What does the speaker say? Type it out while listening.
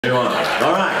All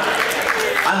right.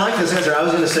 I like this answer. I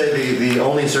was going to say the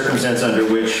only circumstance under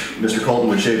which Mr. Colton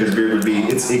would shave his beard would be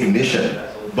its ignition,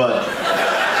 but...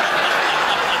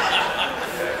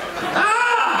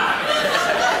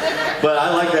 But I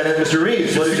like that. Mr.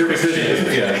 Reeves, what is your decision?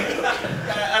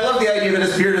 I love the idea that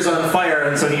his beard is on fire,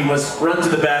 and so he must run to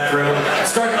the bathroom,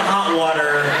 start the hot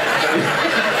water,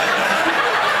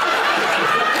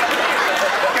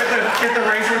 get the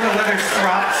razor with the leather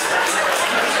strops.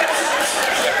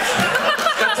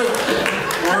 That's a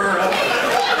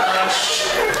rush.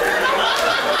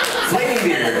 Flaming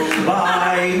beard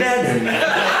by Ned.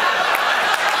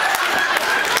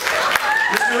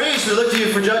 Mr. Reeves, we look to you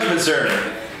for judgment, sir.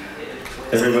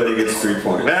 Everybody gets 3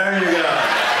 points. There you go.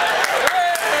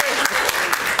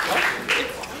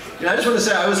 I just want to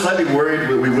say I was slightly worried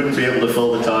that we wouldn't be able to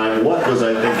fill the time. What was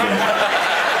I thinking?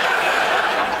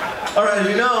 All right,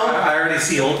 you know. I already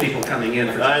see old people coming in.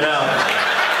 I know.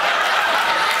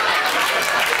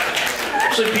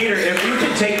 Actually, Peter, if you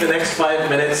could take the next 5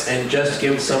 minutes and just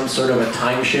give some sort of a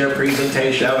timeshare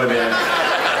presentation, That would be it.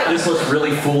 this looks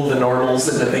really fool the normals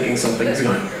into thinking something's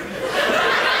going.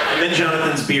 And then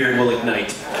Jonathan's beard will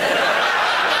ignite.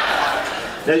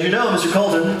 As you know, Mr.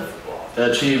 Colton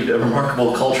achieved a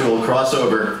remarkable cultural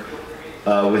crossover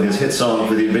with his hit song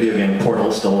for the video game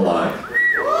Portal, Still Alive.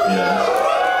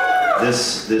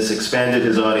 This expanded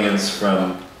his audience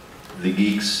from the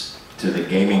geeks to the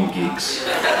gaming geeks.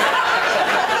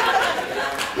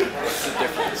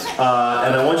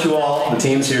 And I want you all, the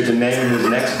teams here, to name his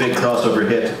next big crossover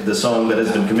hit, the song that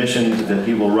has been commissioned, that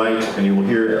he will write, and you will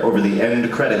hear over the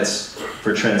end credits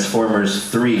for Transformers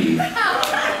 3,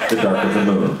 The Dark of the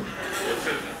Moon.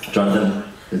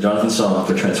 Jonathan's song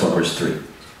for Transformers 3.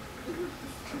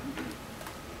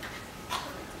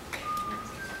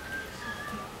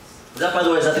 That, by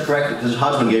the way, is that the correct? Because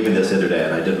Hodgman gave me this the other day,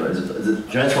 and I didn't. Is it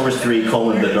Transformers 3,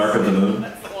 The Dark of the Moon?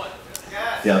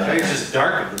 Yeah. I think it's just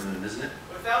Dark of the Moon, isn't it?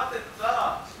 Without the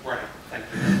Right. Thank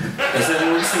you. Has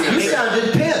anyone seen You this?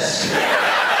 sounded pissed.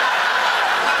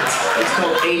 It's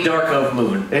called A Dark of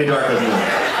Moon. A Dark of the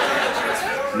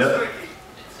Moon. No.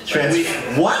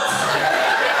 What?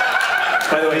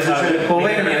 By the way, Well,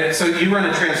 wait a minute. So you run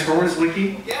a Transformers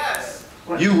wiki? Yes.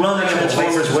 You run a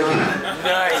Transformers wiki.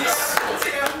 Nice.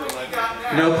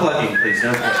 No plugging, please.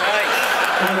 No plugging.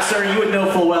 Well, sir, you would know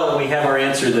full well when we have our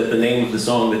answer that the name of the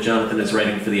song that Jonathan is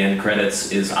writing for the end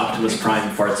credits is Optimus Prime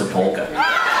Farts a Polka.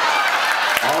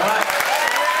 All right.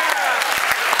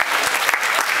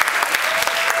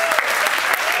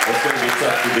 That's going to be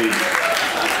tough to beat.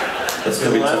 That's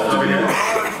going to be tough to beat.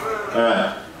 All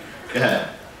right. Go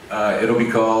ahead. It'll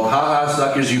be called "Ha Ha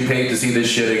Suckers, You Paid to See This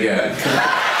Shit Again."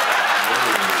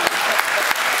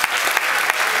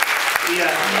 Yeah.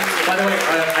 By the way,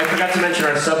 I forgot to mention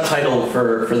our subtitle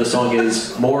for the song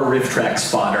is More Riff Tracks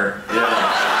Fodder. Yeah.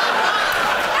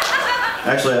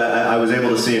 Actually, I was able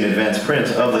to see an advanced print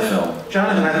of the film.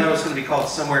 Jonathan, I thought it was going to be called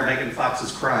Somewhere Megan Fox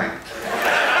is Crying.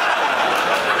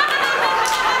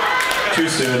 Too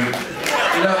soon.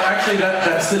 You know, actually,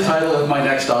 that's the title of my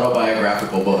next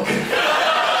autobiographical book.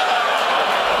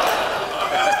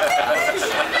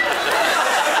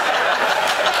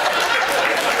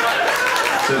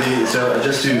 So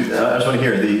just to, I just want to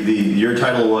hear, your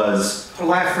title was? The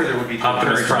laugh further would be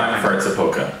Optimus Prime Farts a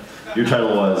Polka. Your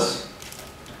title was?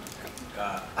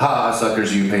 Ha Ha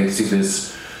Suckers, You Paid to See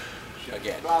This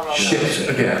Shit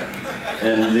Again.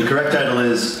 And the correct title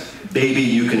is Baby,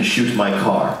 You Can Shoot My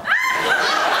Car.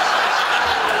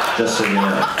 Just so you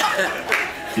know.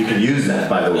 You can use that,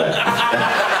 by the way. If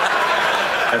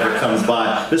that ever comes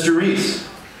by. Mr. Reese.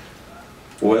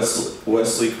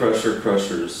 Wesley Crusher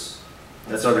Crushers.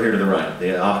 That's over here to the right.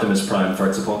 The Optimus Prime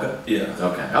Farts a Polka? Yeah.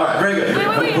 Okay. All right, very good.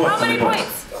 Wait, how many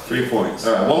points? 3 points.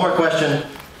 All right, one more question.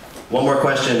 One more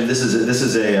question. This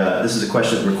is a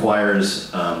question that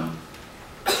requires some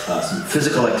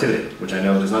physical activity, which I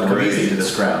know is not very easy to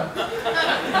this crowd.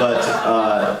 But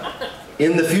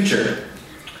in the future,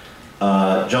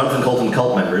 Jonathan Colton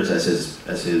cult members, as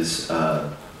his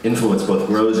influence both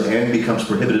grows and becomes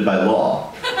prohibited by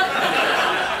law,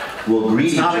 will greet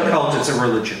It's each not other. a cult, it's a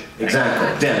religion. Exactly.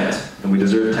 Damn it. And we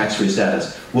deserve tax-free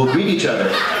status. We'll greet each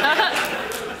other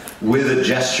with a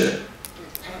gesture.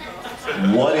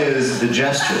 What is the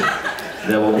gesture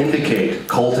that will indicate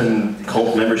cult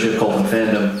membership, Colton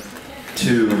fandom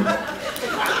to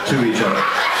each other?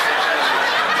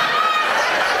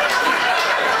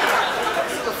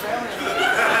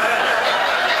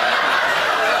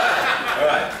 All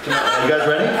right. Come on. You guys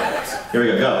ready? Here we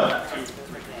go. Go.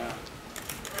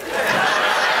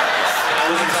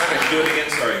 Do it again,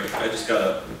 sorry. I just got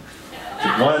up.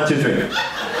 1, 2, 3. All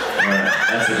right,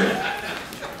 that's it.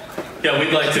 Yeah,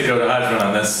 we'd like to go to Hodgman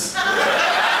on this.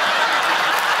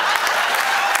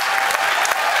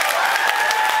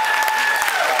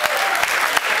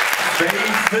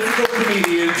 Famed physical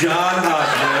comedian John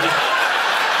Hodgman.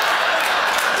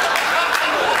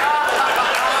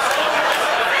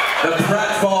 The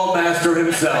pratfall master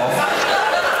himself.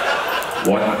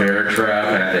 One bear trap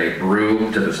and a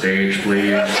broom to the stage,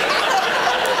 please.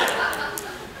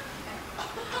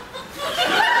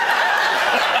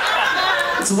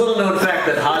 It's a little known fact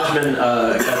that Hodgman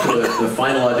got to the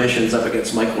final auditions up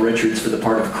against Michael Richards for the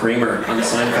part of Kramer on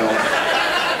Seinfeld.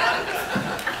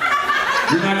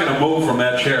 You're not going to move from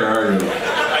that chair, are you?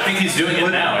 I think he's doing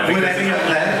it now. I think Would I that's- be up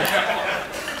that?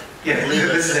 Yeah,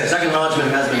 this is it. Second Hodgman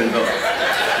has been invoked.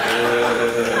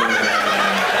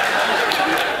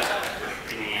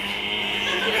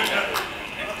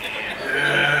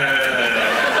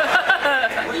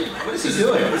 What is he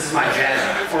doing? This is my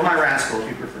jazz, or my rascal, if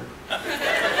you prefer.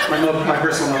 My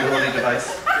personal mobility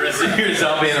device. You're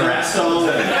zombie in a rat So,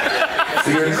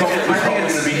 So you're going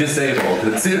to be disabled.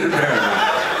 It's apparently.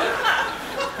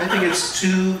 I think it's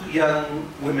two young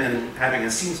women having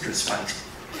a seamstress fight.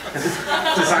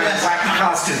 Designing Yes. wacky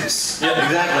costumes. yeah,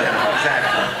 exactly.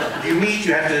 Exactly. If you meet,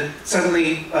 you have to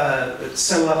suddenly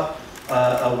sew up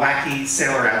a wacky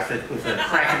sailor outfit with a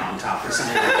kraken on top or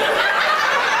something like that.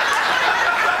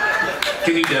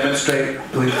 Can you demonstrate,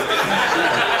 please?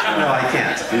 No, I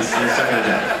can't. He's sucking it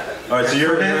down. All right, so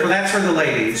That's for the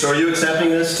ladies. So are you accepting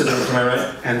this to my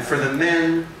right? And for the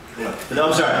men, No,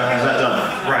 I'm sorry, it's not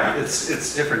done. right,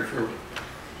 it's different for...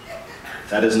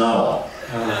 That is not all.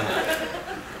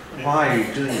 Why are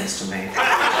you doing this to me?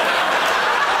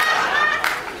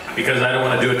 Because I don't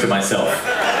want to do it to myself.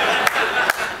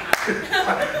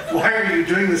 Why are you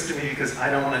doing this to me? Because I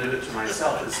don't want to do it to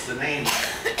myself. It's the name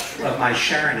of my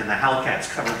Sharon in the Hellcats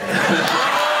cover band.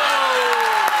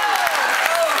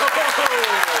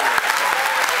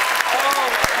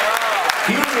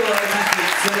 He realizes he's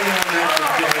been sitting on that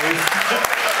for days.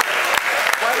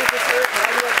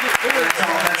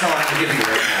 That's all I can give you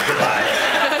right now. Goodbye.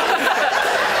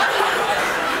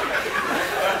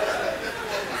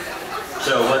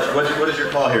 So what is your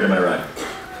call here to my right?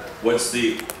 What's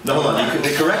the... No, hold on.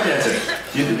 The correct answer.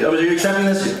 Are you accepting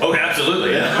this? Oh,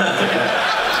 absolutely.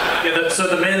 Yeah, so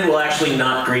the men will actually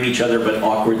not greet each other, but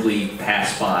awkwardly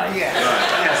pass by. Yeah.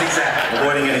 Yes, exactly.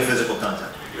 Avoiding any physical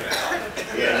contact.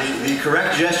 Yeah, the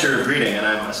correct gesture of greeting, and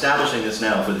I'm establishing this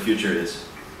now for the future, is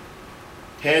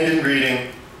hand in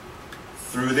greeting,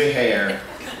 through the hair,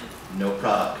 no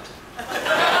product.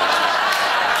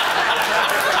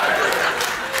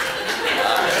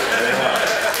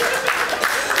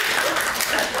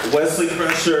 Wesley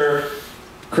Crusher,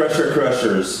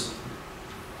 Crushers,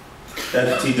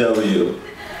 FTW.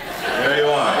 There you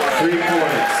are. 3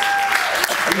 points.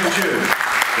 You can choose.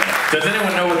 Does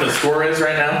anyone know what the score is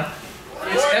right now?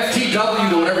 It's FTW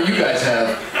to whatever you guys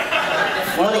have.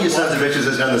 One of you sons of bitches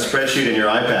has done the spreadsheet in your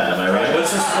iPad, am I right?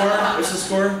 What's the score? What's the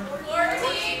score?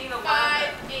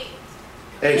 14-5-8.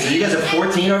 Hey, so you guys have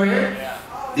 14 over here?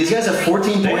 These guys have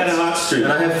 14 points. They had a hot streak.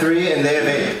 And I have 3 and they have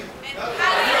 8.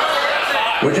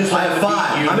 We're just I have 5.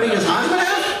 How many does Hodgman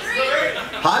have?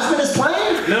 Hodgman is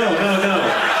playing? No.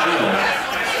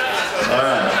 All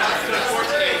right.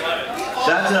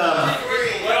 That's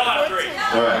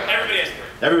all right.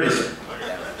 Everybody's 3.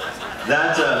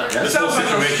 That's This sounds like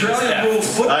Australian rules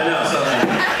football. I know.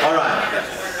 All right.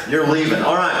 You're leaving.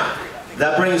 All right.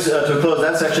 That brings to a close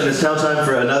that section. It's now time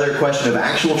for another question of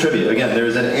actual trivia. Again, there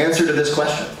is an answer to this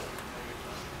question.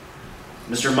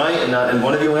 Mr. Might and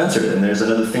one of you answered, and there's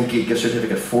another ThinkGeek gift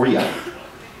certificate for you.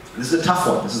 This is a tough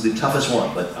one. This is the toughest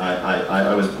one, but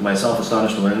I was myself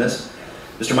astonished to learn this.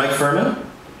 Mr. Mike Furman,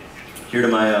 here to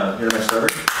my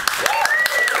starboard,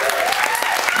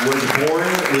 was born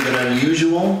with an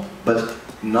unusual but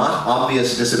not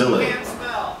obvious disability.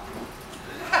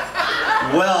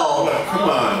 Well, Come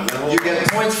on. you get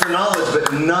points for knowledge,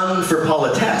 but none for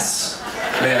politesse,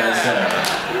 may I say.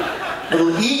 A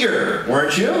little eager,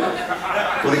 weren't you?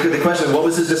 Well, the question is, what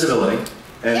was his disability?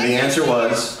 And the answer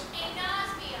was...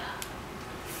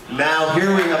 Now,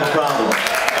 here we have a problem.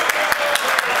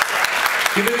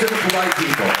 Give it to the polite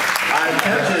people. I'm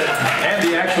tempted... And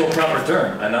the actual proper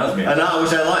term, anosmia.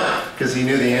 Which I like, because he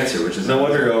knew the answer, which is... No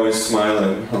wonder you're always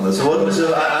smiling. So what was...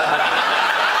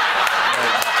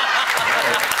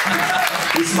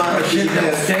 He smiled.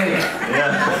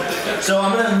 Yeah. So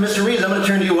I'm gonna, Mr. Reeves, I'm gonna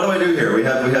turn to you. What do I do here? We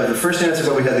have the first answer,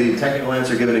 but we have the technical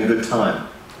answer given in good time.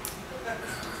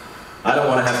 I don't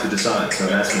want to have to decide, so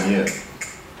I'm asking you.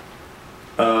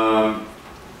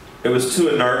 It was too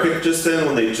anarchic just then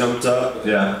when they jumped up.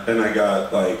 Yeah. And I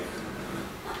got like,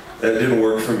 that didn't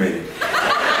work for me.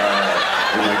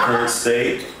 in my current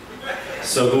state.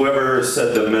 So whoever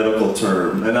said the medical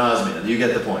term. Anosmia. You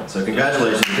get the point. So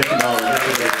congratulations. $50.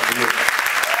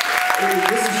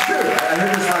 This is true. I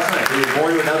heard this last night. You were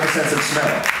born without the sense of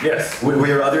smell. Yes. Were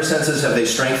your other senses, have they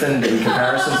strengthened in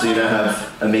comparison? So you now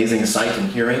have amazing sight and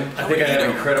hearing? I think I have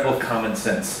incredible common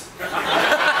sense.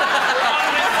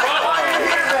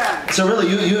 So really,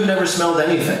 you've never smelled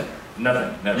anything?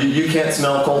 Nothing. Never. You can't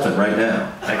smell Colton right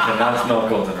now? I cannot smell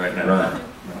Colton right now. Right.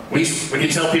 When you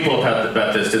tell people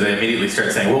about this, do they immediately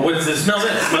start saying, well, what is this? Smell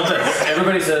this, smell this.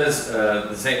 Everybody says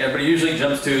the same. Everybody usually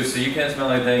jumps to, so you can't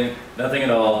smell anything, nothing at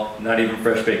all, not even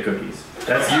fresh baked cookies.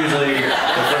 That's usually the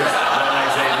first. And I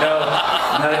say, no,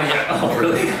 not even. Oh,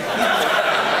 really?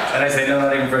 And I say, no,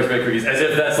 not even fresh baked cookies. As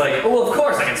if that's like, oh, well, of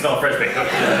course I can smell fresh baked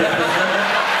cookies.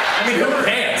 I mean, who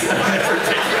can't? That's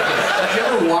ridiculous. Have you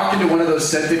ever walked into one of those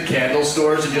scented candle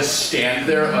stores and just stand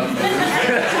there unmoved?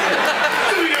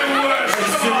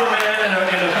 Superman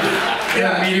in a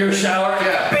meteor shower?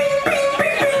 Yeah.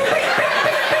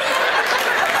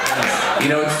 You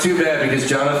know, it's too bad because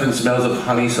Jonathan smells of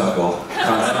honeysuckle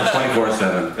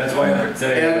 24/7. That's why I'm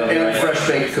today. And fresh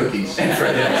baked cookies. And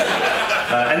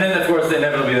then, of course,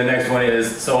 inevitably the next one is,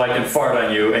 so I can fart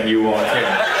on you and you won't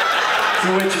care.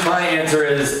 To which my answer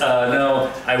is,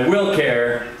 no, I will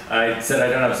care. I said I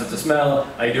don't have a sense of smell.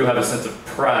 I do have a sense of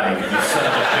pride, you son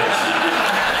of a bitch.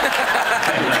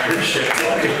 I'm not your shit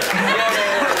boy.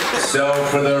 So,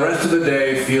 for the rest of the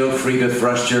day, feel free to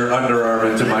thrust your underarm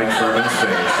into Mike Furman's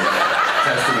face.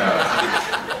 Test him out.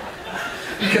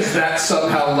 Because that's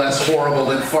somehow less horrible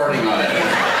than farting on it.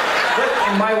 But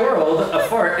in my world, a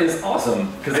fart is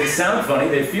awesome, because they sound funny,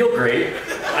 they feel great.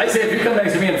 I say if you come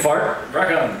next to me and fart, rock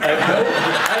on. I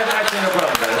have actually no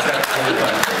problem with that. It's absolutely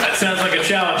fine. That sounds like a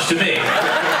challenge to me.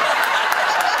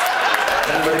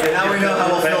 Now we know how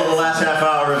we'll fill the last half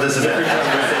hour of this event.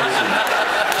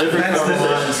 Different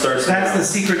conversation starts. That's the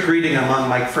secret greeting among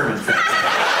Mike Furman fans.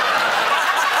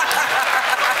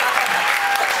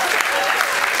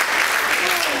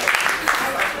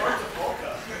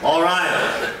 All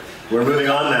right, we're moving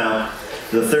on now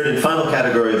to the third and final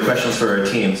category of questions for our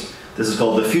teams. This is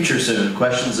called the Future Soon,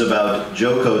 questions about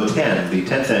JoCo 10, the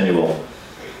 10th annual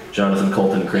Jonathan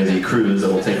Colton Crazy Cruise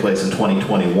that will take place in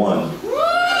 2021.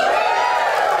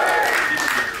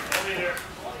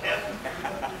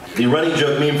 The running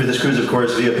joke meme for this cruise, of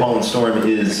course, via Paul and Storm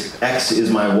is X is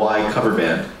my Y cover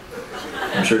band.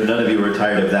 I'm sure none of you are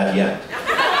tired of that yet.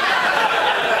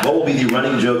 What will be the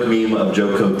running joke meme of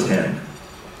JoCo 10?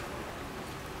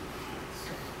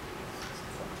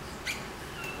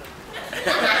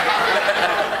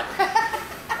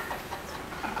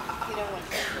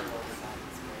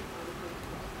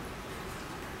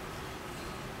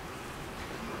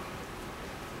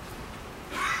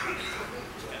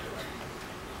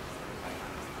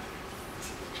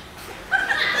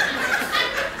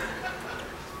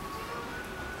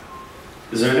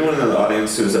 Is there anyone in the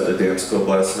audience who was at the dance club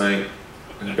last night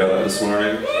and got up this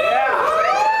morning? Yeah!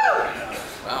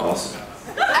 Awesome.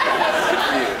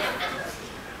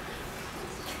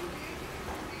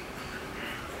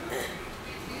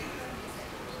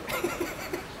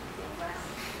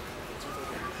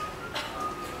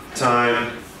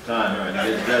 Time. Time, all right.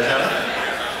 You guys have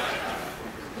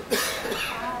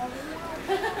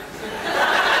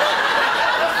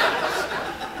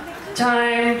it?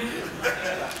 Time.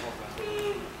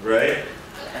 Right?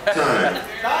 Time.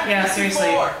 Yeah, seriously.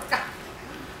 All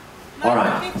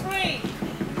right.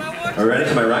 Are we ready?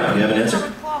 To my right, do you have an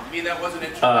answer? I mean, that wasn't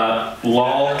interesting.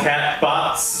 Lolcat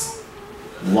bots.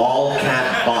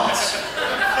 Lolcat bots.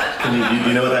 Can you, do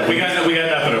you know what that We means? got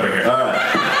nothing over here. All right.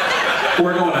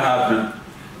 We're going to Hodgman.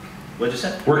 What'd you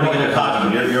say? We're going to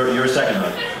Hodgman. You're second,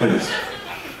 Hodge, please.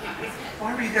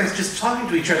 Why were you guys just talking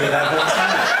to each other that whole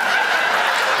time?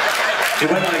 It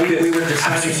went like this. We were just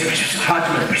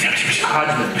Hodgman.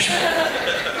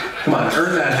 Come on,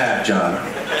 earn that hat, John.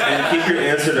 And keep your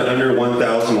answer to under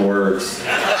 1,000 words.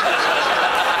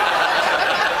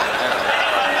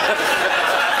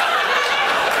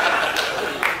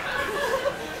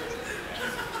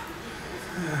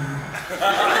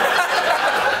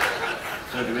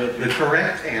 The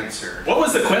correct answer. What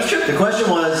was the question? The question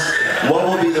was, what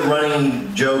will be the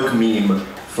running joke meme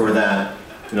for that,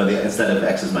 you know, instead of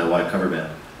X is my Y cover band?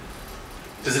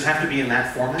 Does it have to be in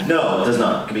that format? No, it does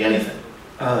not. It can be anything.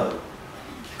 Oh.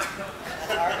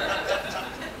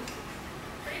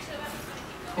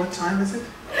 What time is it?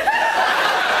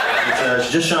 It's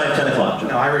just shy of 10 o'clock, John.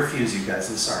 No, I refuse you guys.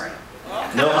 I'm sorry.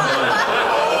 No. All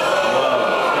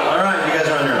right, you guys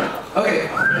are on your own. Okay.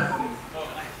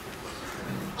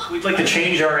 We'd like to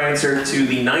change our answer to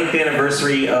the 9th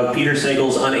anniversary of Peter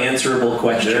Sagal's unanswerable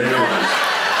question.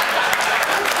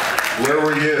 Where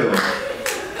were you?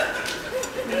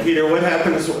 Peter, what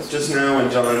happens just now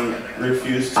when John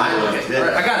refused to? All right,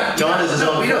 I got it. John is his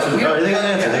own We don't- person. we don't- They got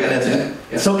an answer. They got an answer.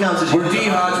 It so counts as We're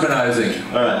de-Hodgmanizing.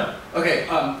 All right. Okay,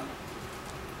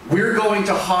 We're Going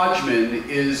to Hodgman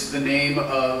is the name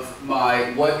of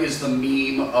my What is the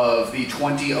Meme of the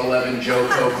 2011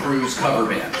 JoCo Cruise cover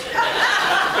band.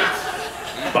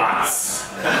 Bots.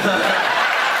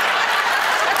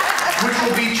 Which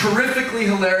will be terrifically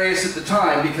hilarious at the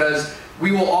time because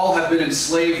we will all have been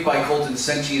enslaved by Colton's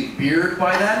sentient beard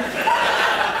by then.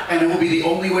 And it will be the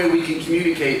only way we can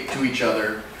communicate to each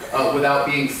other without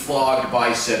being flogged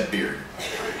by said beard.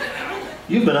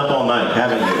 You've been up all night,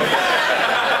 haven't you?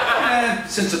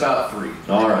 Since about 3.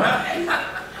 All right.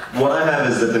 What I have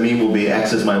is that the meme will be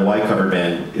X is my Y cover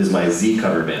band, is my Z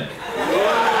cover band.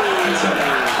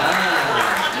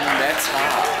 That's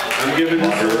hot. I'm giving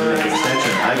this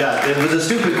Extension. It was a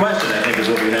stupid question, I think, is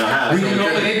what we now have.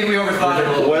 Maybe we overthought it a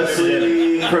little bit.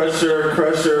 Wesley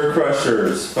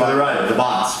Crushers. For the right, the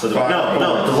bots. For the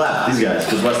no, the left. These guys,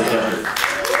 because Wesley Crusher.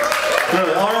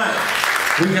 No, all right.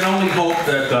 We can only hope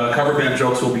that cover band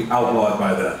jokes will be outlawed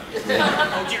by then.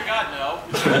 Oh dear God, no.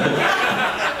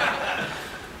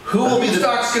 Who will be the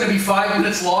Woodstock's going to be 5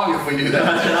 minutes long if we do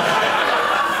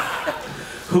that.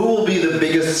 Who will be the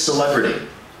biggest celebrity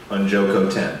on JoCo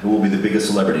 10? Who will be the biggest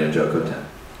celebrity on JoCo 10?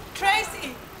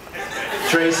 Tracy.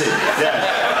 Tracy. Yeah.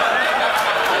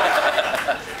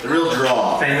 The real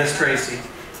draw. Famous Tracy.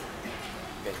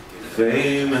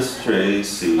 Famous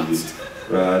Tracy,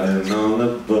 riding on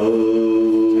the boat.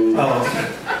 Oh,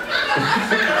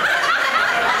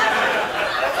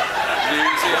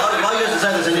 While you guys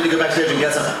decide this, I need to go backstage and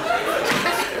get some.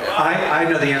 I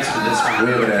know the answer to this one.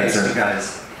 We have an Okay, answer. you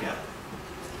guys.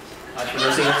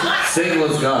 Sagal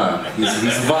is gone.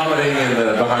 He's vomiting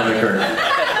behind the curtain.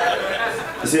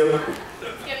 Is he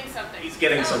He's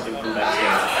getting something from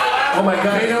backstage. Oh my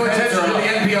God! Pay no attention to the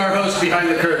NPR host behind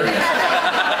the curtain.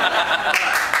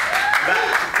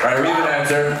 All right, we have an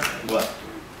answer. What?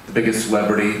 The biggest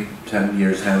celebrity 10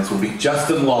 years hence will be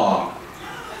Justin Long.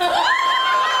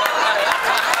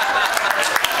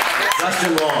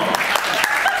 Justin Long.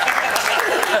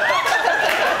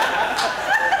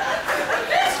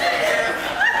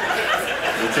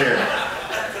 Let's hear it.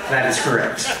 That is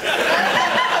correct.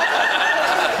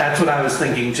 That's what I was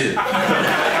thinking too.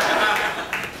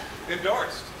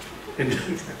 Endorsed.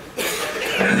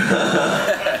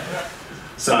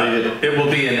 Somebody did. It will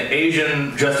be an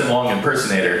Asian Justin Wong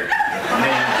impersonator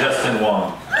named Justin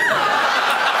Wong. But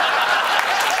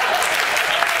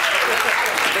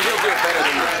he'll do it better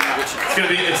than Richard.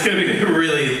 It's gonna be a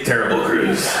really terrible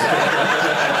cruise.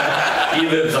 He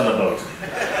lives on the boat.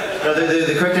 No,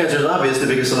 the correct answer is obvious. The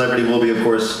biggest celebrity will be, of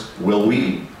course, Will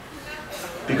Wheaton.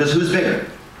 Because who's bigger?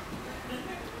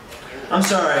 I'm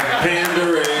sorry.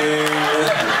 pandering?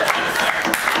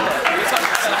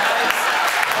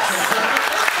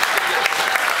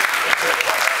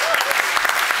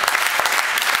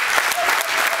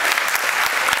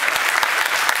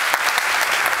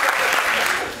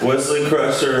 Wesley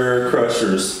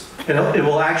Crushers. It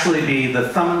will actually be the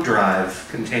thumb drive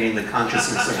containing the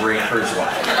consciousness of Ray Kurzweil.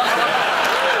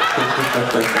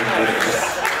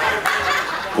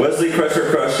 Wesley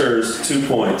Crushers, 2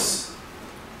 points.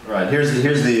 All right, here's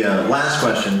the last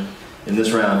question in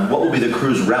this round. What will be the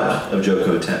cruise route of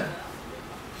JoCo 10?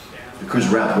 The cruise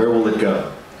route, where will it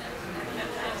go?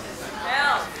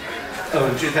 Oh,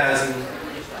 in 2000.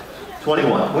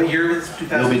 21. What year was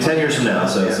 2000? It'll be 10 years from now,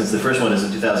 so Yeah. since the first one is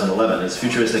in 2011, as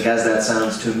futuristic as that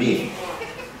sounds to me,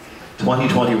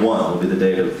 2021 will be the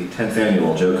date of the 10th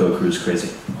annual JoCo Cruise Crazy.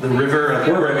 The river of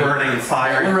burning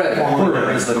fire. We're ready. Formerly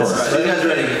known as the Mississippi. Are you guys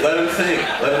ready? Let him think.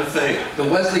 Let him think. The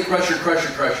Wesley Crushers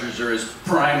are as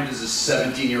primed as a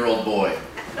 17-year-old boy.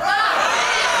 Yeah,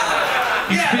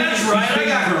 that's right. I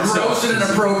got Gross and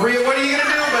inappropriate. What are you gonna do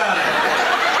about it?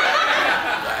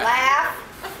 Laugh.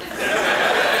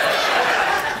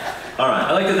 All right.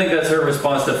 I like to think that's her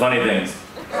response to funny things.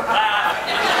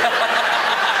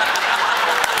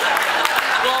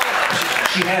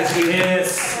 She has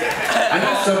Yes. I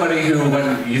know somebody who,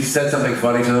 when you said something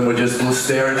funny to them, would just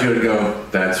stare at you and go,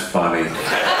 "That's funny."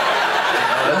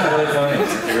 That's really funny.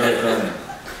 It's really funny.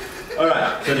 All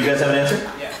right, so do you guys have an answer?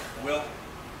 Yeah, Will.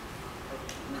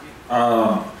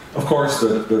 Of course,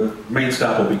 the main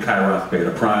stop will be Chiron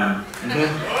Beta Prime.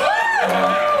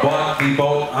 But the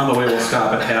boat on the way will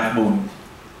stop at Half Moon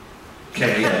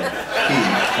K.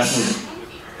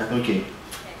 Okay.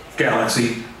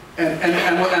 Galaxy.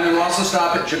 And we'll also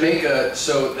stop at Jamaica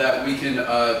so that we can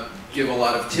give a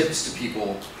lot of tips to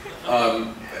people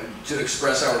to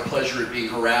express our pleasure at being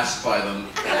harassed by them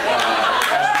as we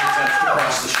attempt to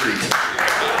cross the street.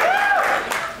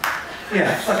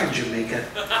 Yeah, fucking Jamaica.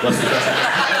 What's the question?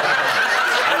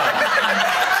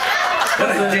 What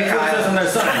a dick It says on their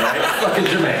sign, right? Fucking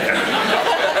Jamaica.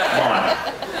 Come on.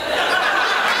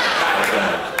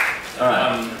 All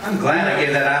right. I'm glad I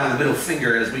gave that island the middle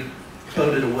finger as we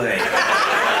boated away.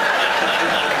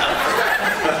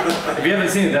 If you haven't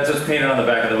seen it, that's what's painted on the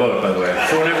back of the boat, by the way.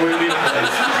 So whenever we leave the place,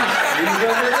 you can go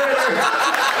there later.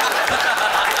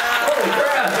 Holy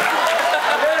crap!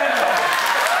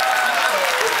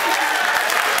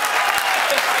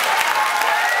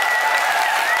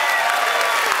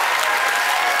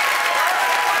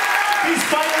 He's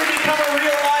finally become a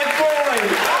real live boy.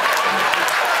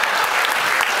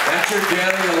 That's your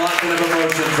daily allotment of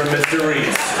emotion from Mr.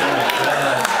 Reese.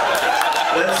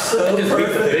 That's so Just beat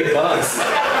the perfect. big boss.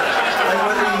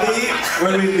 Like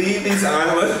when we leave these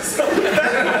islands, on the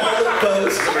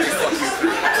boats,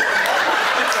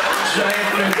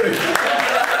 Giant finger.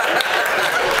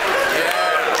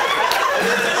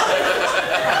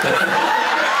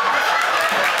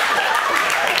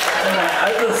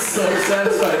 I feel so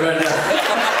satisfied right now.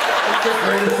 It's the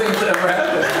greatest thing that's ever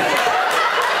happened.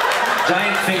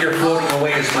 Giant finger floating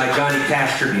away is my Johnny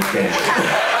Cash tribute band.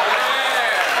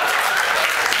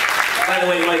 By the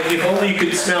way, Mike, if only you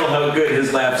could smell how good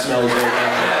his laugh smells right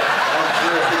now.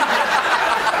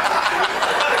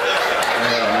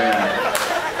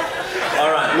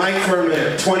 All right, Mike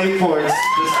Furman, 20 points.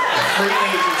 Just free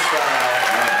agent style.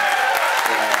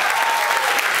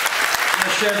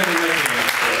 Share them in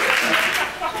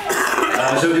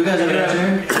So do you guys have an answer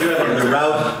here? The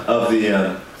route of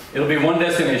the... It'll be one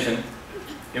destination.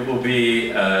 It will be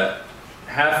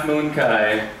Half Moon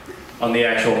Kai on the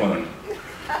actual moon.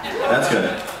 That's good.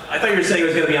 I thought you were saying it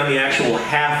was going to be on the actual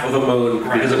half of the moon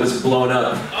because it was blown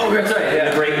up. Oh, that's right.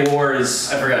 The Great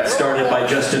Wars I forgot. started by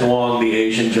Justin Wong, the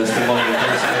Asian Justin Wong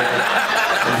impersonator,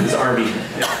 and his army.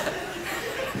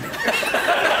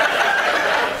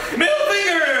 Middle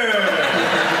finger!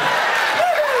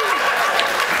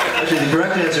 Actually, the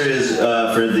correct answer is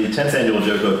for the 10th annual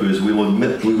JoCo Cruise, we will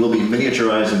be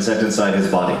miniaturized and sent inside his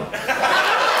body.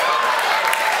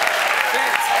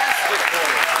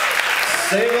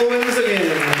 Sagal wins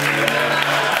again.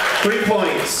 3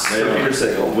 points. Peter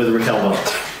Sagal. With Raquel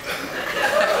Welch.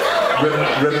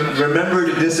 Remember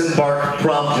to disembark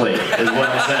promptly, is what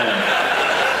I'm saying.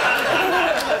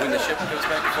 When the ship goes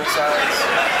back to full size.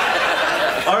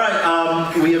 All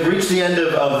right, we have reached the end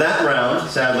of that round,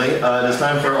 sadly. It is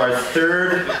time for our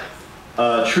third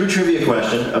true trivia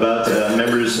question about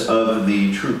members of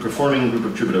the performing group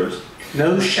of troubadours.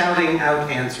 No shouting out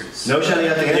answers. No shouting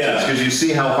out the answers, because you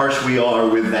see how harsh we are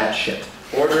with that shit.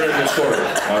 Order and disorder.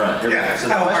 All right, here we go. Yeah, So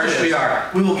the how question harsh is- we are.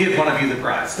 We will give one of you the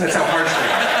prize. That's how harsh we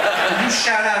are. If you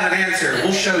shout out an answer,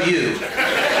 we'll show you.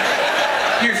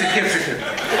 Here's a gift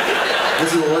certificate.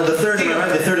 This is the third, am I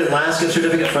right? The third and last gift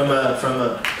certificate from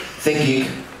Think Geek.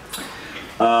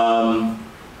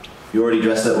 You already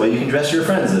dressed that way. You can dress your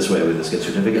friends this way with this gift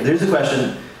certificate. Here's the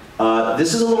question.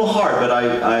 This is a little hard, but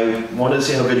I wanted to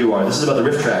see how good you are. This is about the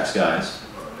riff tracks, guys.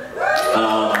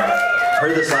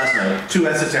 Heard this last night. Too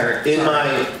esoteric. In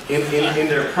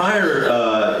their prior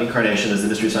incarnation as the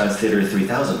Mystery Science Theater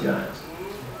 3000 guys,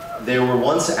 they were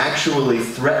once actually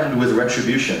threatened with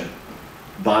retribution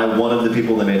by one of the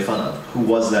people they made fun of. Who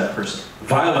was that person?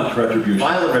 Violent retribution.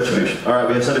 Violent retribution. All right,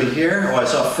 we have somebody here. Oh, I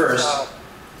saw first.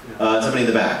 Somebody in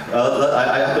the back.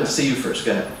 I happen to see you first.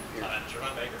 Go ahead.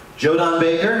 Jodan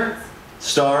Baker,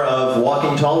 star of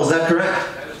Walking Tall. Is that correct?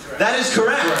 That is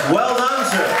correct. Well done,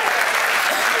 sir.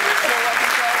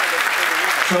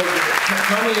 So,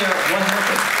 tell me what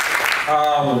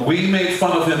happened. We made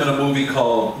fun of him in a movie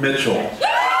called Mitchell.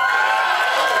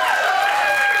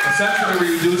 Essentially,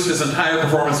 we reduced his entire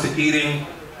performance to eating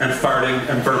and farting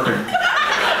and burping.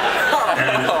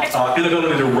 And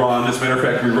inability to run. As a matter of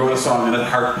fact, we wrote a song in it,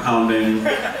 heart pounding,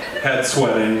 head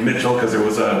sweating, Mitchell, because there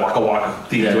was a Waka Waka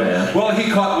theme to it. Yeah. Well, he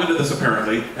caught wind of this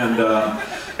apparently, and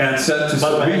said to By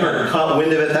the way, caught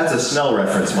wind of it. That's a Snell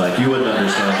reference, Mike. You wouldn't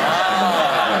understand.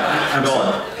 I'm Go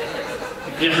on.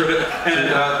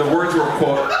 And the words were,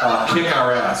 quote, kick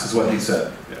our ass, is what he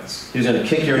said. Yes. He was going to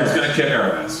kick your He was ass. going to kick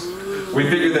our ass. We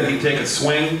figured that he'd take a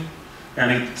swing,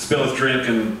 and he'd spill his drink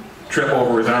and trip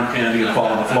over his arm candy and fall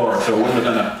on the floor, so it wouldn't have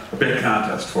been a big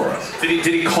contest for us. Did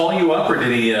he call you up, or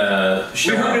did he We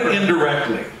show heard up? it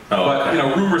indirectly, but okay. you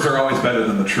know, rumors are always better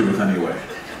than the truth anyway.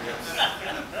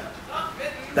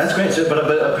 That's great, sir.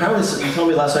 But apparently you told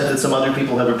me last night that some other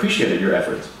people have appreciated your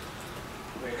efforts.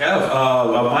 We have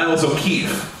Miles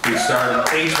O'Keefe, who starred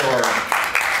in Azor.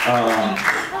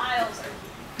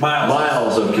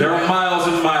 Miles O'Keefe. There are miles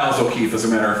and miles O'Keefe, as a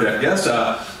matter of fact. Yes,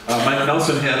 Mike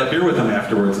Nelson had a beer with him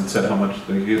afterwards and said how much,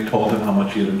 he had told him how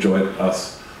much he had enjoyed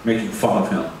us making fun of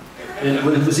him. And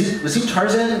was he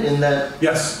Tarzan in that?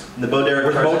 Yes. In the Bo Derek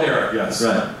With Tarzan? Bo Derek, yes.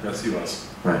 Right. Yes, he was.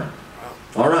 Right.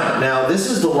 All right, now this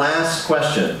is the last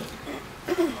question.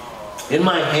 In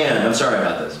my hand, I'm sorry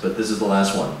about this, but this is the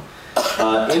last one.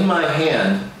 In my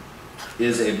hand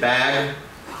is a bag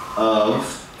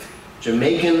of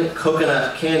Jamaican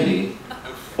coconut candy,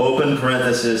 open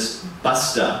parenthesis,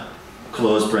 Busta,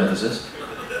 close parenthesis.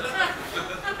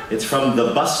 It's from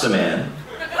the Busta Man.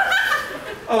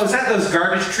 Oh, is that those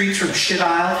garbage treats from Shit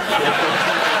Aisle?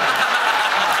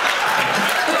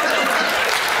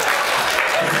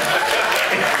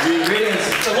 The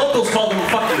ingredients, The locals call them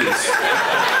fuckies.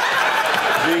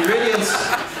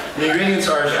 the ingredients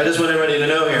are, I just want everybody to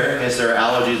know here, in case there are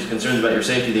allergies, concerns about your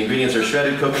safety, the ingredients are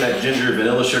shredded coconut, ginger,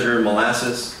 vanilla sugar,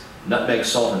 molasses, nutmeg,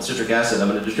 salt, and citric acid. I'm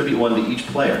going to distribute one to each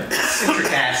player.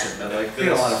 Citric acid. I like this.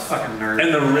 A lot of fucking nerds.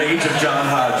 And the rage of John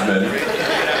Hodgman.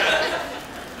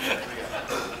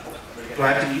 Do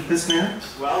I have to eat this now?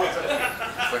 Well,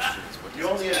 You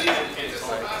only have these.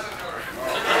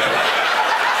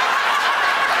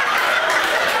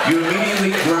 You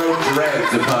immediately grow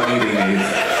dreads upon eating these.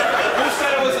 Who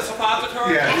said it was a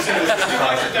suppository? Yeah, who said it was a Would you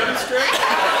like to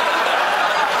demonstrate?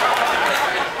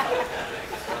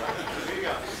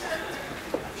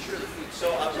 so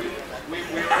we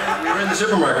were in the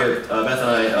supermarket, Beth and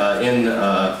I, in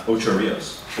Ocho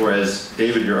Rios, or as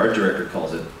David, your art director,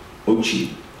 calls it,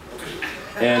 Ochi.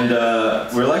 And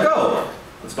we're like, oh,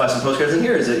 let's buy some postcards. And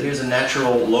here's a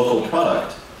natural local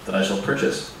product that I shall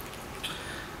purchase.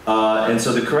 And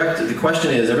so the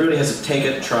question is, everybody has to take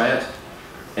it, try it,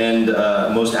 and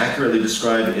most accurately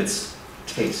describe its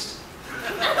taste.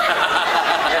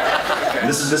 And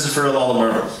this is for all the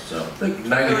marbles. So Like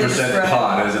 90%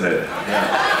 pot, isn't it?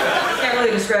 yeah, Can't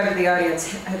really describe to the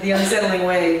audience the unsettling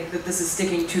way that this is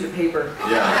sticking to the paper.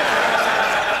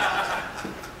 yeah.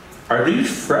 Are these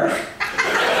fresh?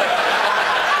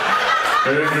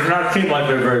 It does not seem like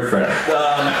they're very fresh.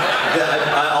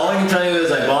 All I can tell you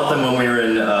is I bought them when we were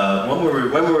in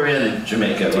when were we in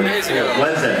Jamaica? 2 days ago.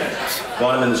 Wednesday.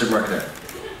 Bought them in the supermarket there.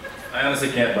 I honestly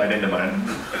can't bite into mine.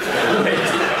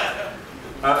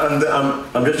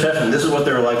 I'm just checking. This is what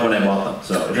they were like when I bought them.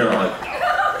 So if you're like,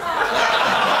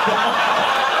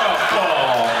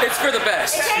 It's for the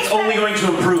best. It's only going to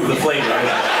improve the flavor.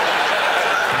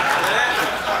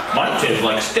 Mine tastes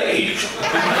like stage.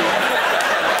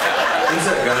 Who's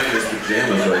that guy in his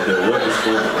pajamas right there? What is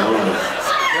going on?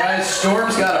 Guys,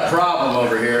 Storm's got a problem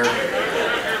over here.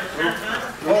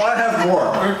 well, I have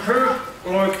more.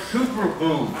 Like super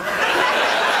glue.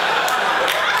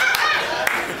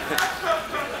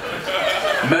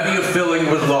 Many a filling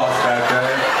was lost back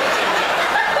there.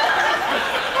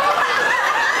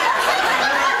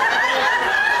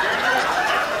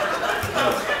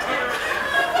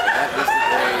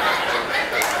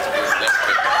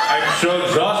 I'm so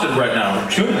exhausted right now from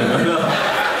chewing it.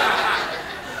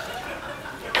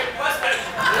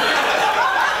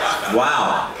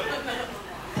 Wow.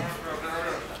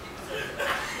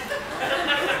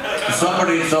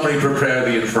 Somebody prepare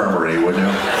the infirmary, would you?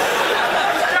 Trying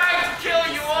to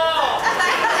kill you all.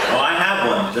 Well, I have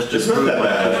one. Just It's not prove that my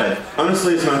bad. faith.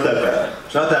 Honestly, it's not that bad.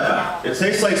 It's not that bad. It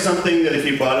tastes like something that if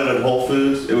you bought it at Whole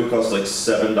Foods, it would cost like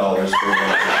 $7 for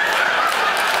one.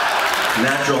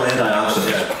 Natural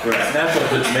antioxidant. It's natural,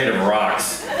 but it's made of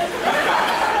rocks. Do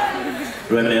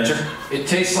I have an answer? It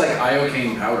tastes like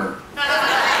iocane powder.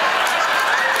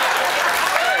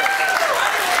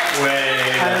 Wait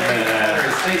a minute.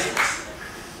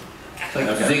 It's like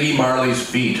Ziggy Marley's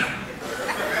feet.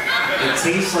 It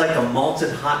tastes like a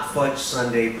malted hot fudge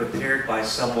sundae prepared by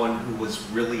someone who was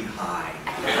really high.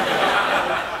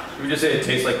 Should we just say it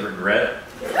tastes like regret?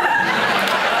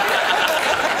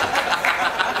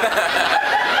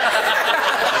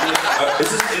 Is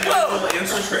this individual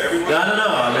answers for everyone? I don't know.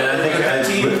 I mean, I think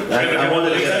I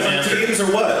wanted to get an answer. Teams or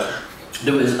what?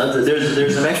 There's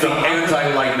an extra.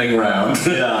 Anti-lightning round.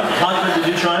 Yeah. Hodgman, did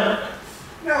you try it?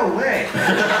 No way.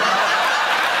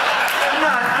 I'm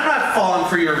not falling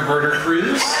for your murder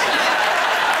cruise.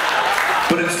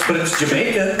 But it's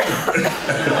Jamaican.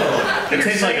 It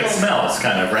tastes like it smells,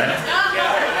 kind of, right?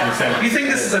 You think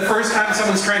this is the first time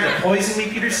someone's trying to poison me,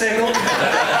 Peter Sagal?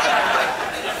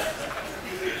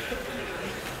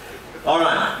 All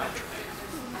right.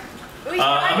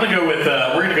 I'm gonna go with.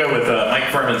 We're gonna go with Mike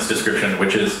Furman's description,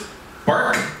 which is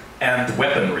bark and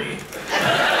weaponry.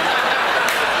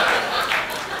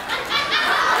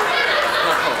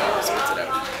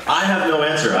 I have no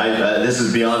answer. This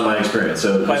is beyond beyond my experience.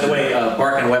 So, by the way,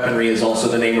 Bark and Weaponry is also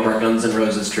the name of our Guns N'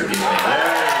 Roses tribute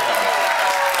band.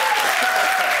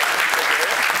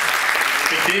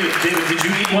 David, did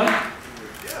you eat one?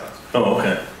 Yeah. Oh,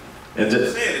 okay. And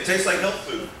Just saying, it tastes like health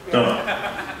food.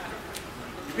 Oh.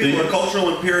 People are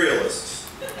cultural imperialists.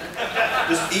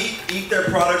 Just eat their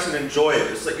products and enjoy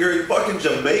it. It's like you're in fucking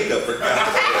Jamaica, for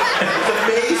God's sake. It's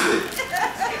amazing.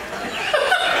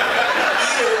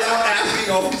 Eat it without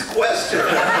asking all these questions.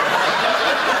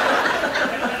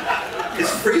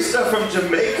 It's free stuff from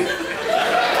Jamaica.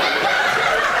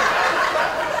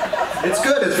 it's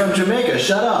good. It's from Jamaica.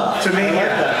 Shut up. To me, I like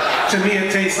that. to me,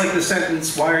 it tastes like the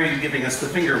sentence, "Why are you giving us the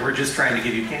finger? We're just trying to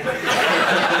give you candy."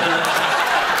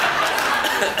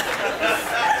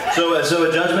 So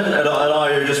a judgment at all?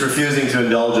 You're just refusing to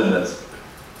indulge in this,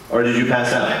 or did you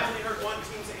pass out? I only heard one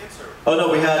team's answer. Oh no,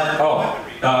 we had.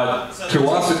 To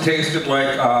us it tasted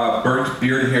like burnt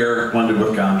beard hair blended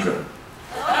with ganja.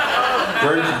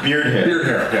 Burnt beard hair. Beard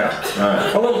hair, yeah. All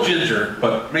right. A little ginger,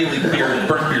 but mainly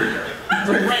burnt beard hair.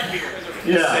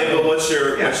 Yeah. Say, but what's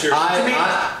your That's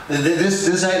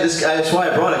why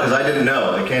I brought it, because I didn't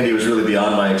know. The candy was really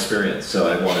beyond my experience, so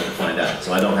I wanted to find out.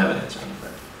 So I don't have an answer.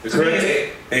 The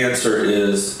correct answer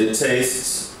is it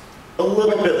tastes a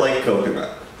little bit like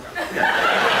coconut. May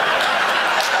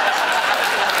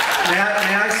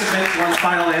I submit one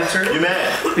final answer? You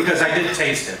may. Because I did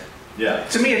taste it. Yeah.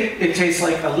 To me, it tastes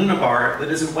like a Luna bar that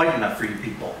isn't white enough for you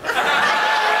people.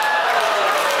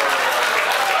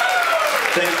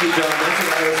 Thank you, John. That's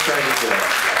what I was trying to do.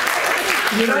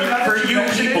 You know, now For that you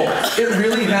mention people. it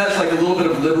really has like a little bit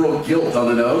of liberal guilt on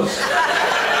the nose.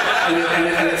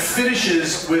 And it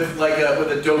finishes with like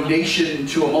with a donation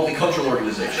to a multicultural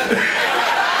organization.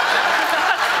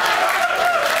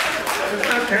 It's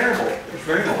not terrible. It's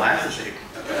very molasses-y.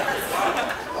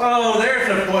 Oh, there's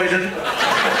the poison.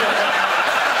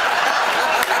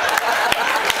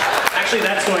 Actually,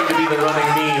 that's going to be the running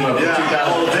meme of the 2000s.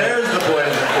 Oh, there's the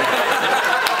poison.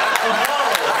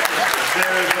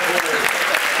 There's the poison.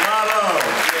 Bravo.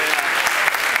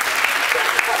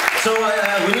 So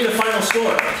we need a final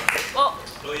score. Well,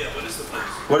 Oh yeah, what is the first?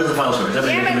 What is the final score? Is that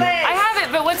what you can do? I have it,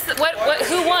 but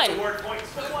who won?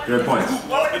 Your points.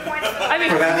 I mean,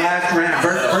 For that last round.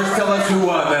 First tell us who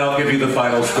won, then I'll give you the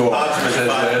final score. Hodgman,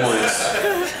 5 points.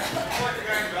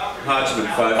 Hodgman,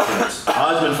 5 points.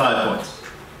 Hodgman, 5 points.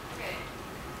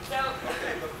 so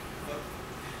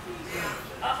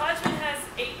Hodgman has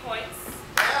 8 points.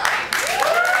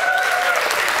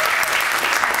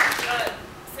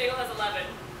 Sagal has 11.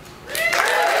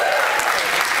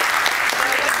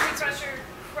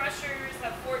 Crushers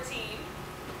have 14.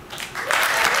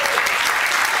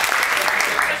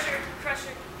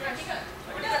 Crusher.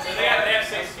 They have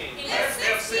 16.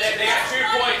 They have 2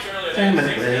 points earlier. Damn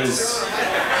it, Liz.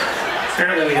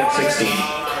 Apparently we have 16.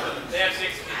 They have 16.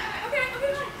 Okay.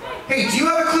 Hey, do you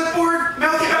have a clipboard,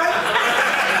 Mouthy guy?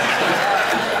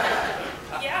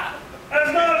 Yeah.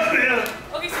 I'm not feeling.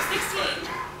 Okay, so 16.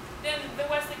 Then the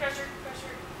Wesley Crusher,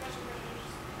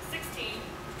 16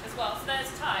 as well. So that is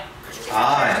a tie.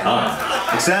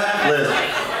 Aye. Except Liz.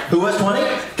 Who was 20?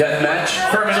 Death match.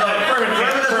 Furman. So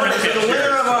the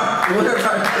winner of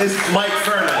our is Mike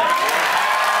Furman.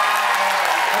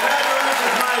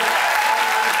 Congratulations, Mike.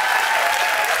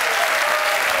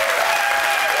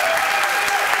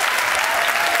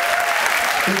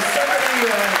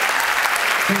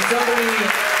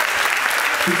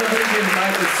 Can somebody give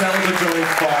Mike the celebratory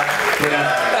spot,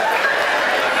 please?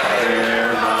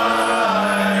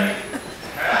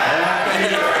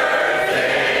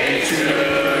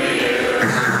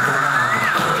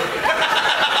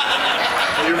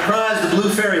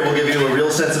 Fairy will give you a real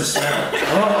sense of smell.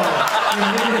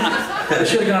 I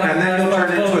should have gone And then you'll turn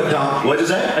into a donkey. What'd you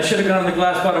say? I should have gone on the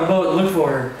glass bottom boat and looked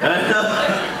for her.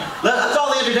 That's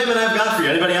all the entertainment I've got for you.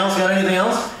 Anybody else got anything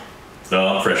else? No,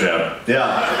 I'm fresh out.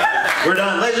 Yeah. We're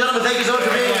done. Ladies and gentlemen, thank you so much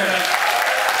for being here.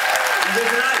 You did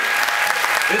tonight.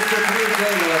 It's the Peter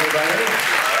Sagal, everybody.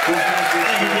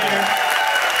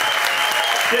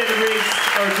 David Reese,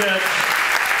 our judge.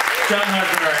 John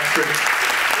Hodgman, our expert.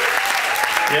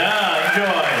 Yeah.